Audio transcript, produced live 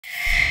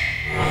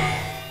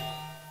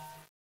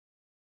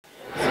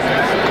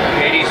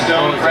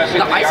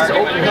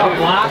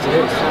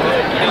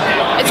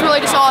it's really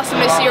just awesome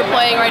to see her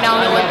playing right now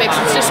in the Olympics.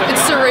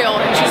 It's surreal,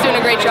 and she's doing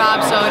a great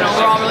job. So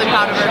we're all really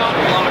proud of her.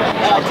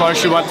 Of course,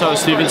 she went to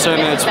Stevenson,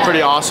 and it's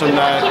pretty awesome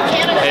that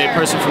a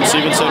person from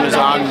Stevenson is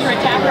on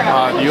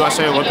the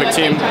USA Olympic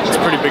team. It's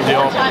a pretty big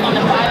deal.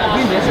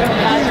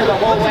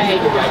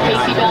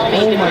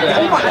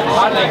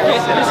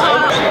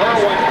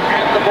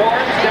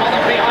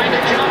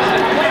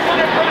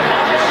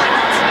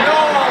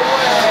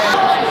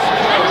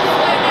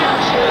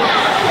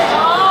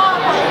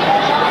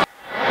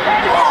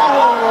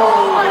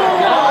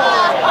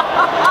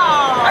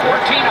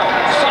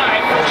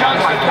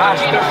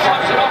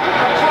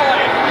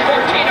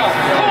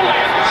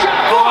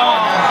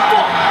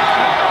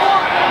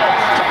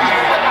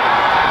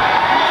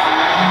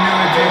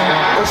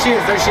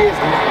 There she is.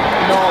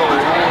 No.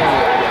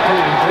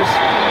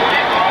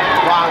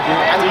 Wow, dude.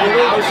 And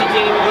how she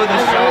can't even go to the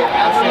show.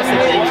 That's the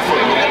thing.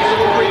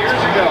 4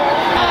 years ago.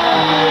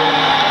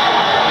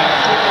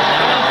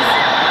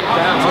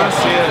 There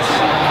she is.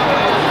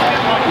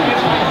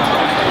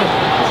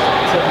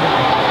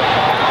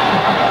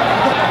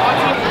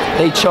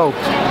 They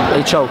choked.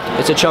 They choked.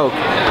 It's a choke.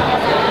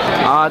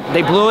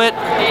 They blew it.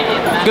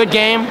 Good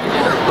game,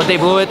 but they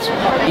blew it.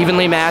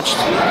 Evenly matched.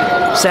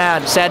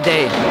 Sad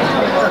day.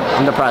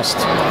 I'm depressed.